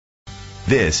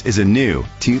This is a new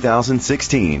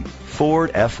 2016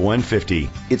 Ford F-150.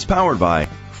 It's powered by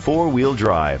four-wheel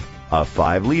drive, a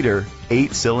 5-liter,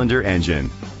 8-cylinder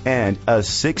engine, and a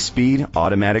 6-speed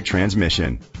automatic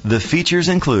transmission. The features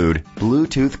include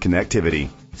Bluetooth connectivity,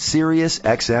 Sirius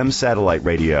XM satellite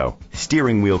radio,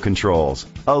 steering wheel controls,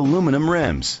 aluminum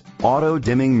rims,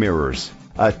 auto-dimming mirrors,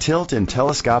 a tilt and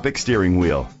telescopic steering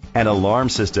wheel, an alarm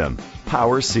system,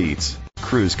 power seats,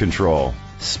 cruise control,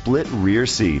 split rear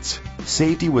seats.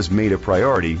 Safety was made a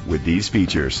priority with these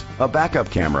features: a backup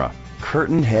camera,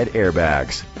 curtain head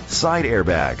airbags, side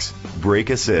airbags, brake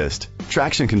assist,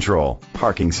 traction control,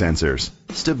 parking sensors,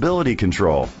 stability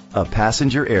control, a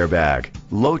passenger airbag,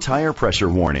 low tire pressure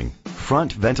warning,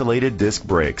 front ventilated disc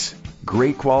brakes.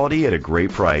 Great quality at a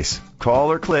great price.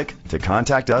 Call or click to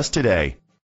contact us today.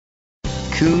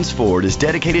 Koons Ford is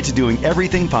dedicated to doing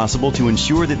everything possible to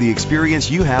ensure that the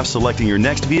experience you have selecting your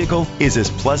next vehicle is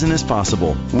as pleasant as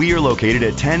possible. We are located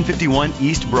at 1051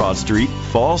 East Broad Street,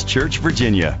 Falls Church,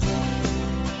 Virginia.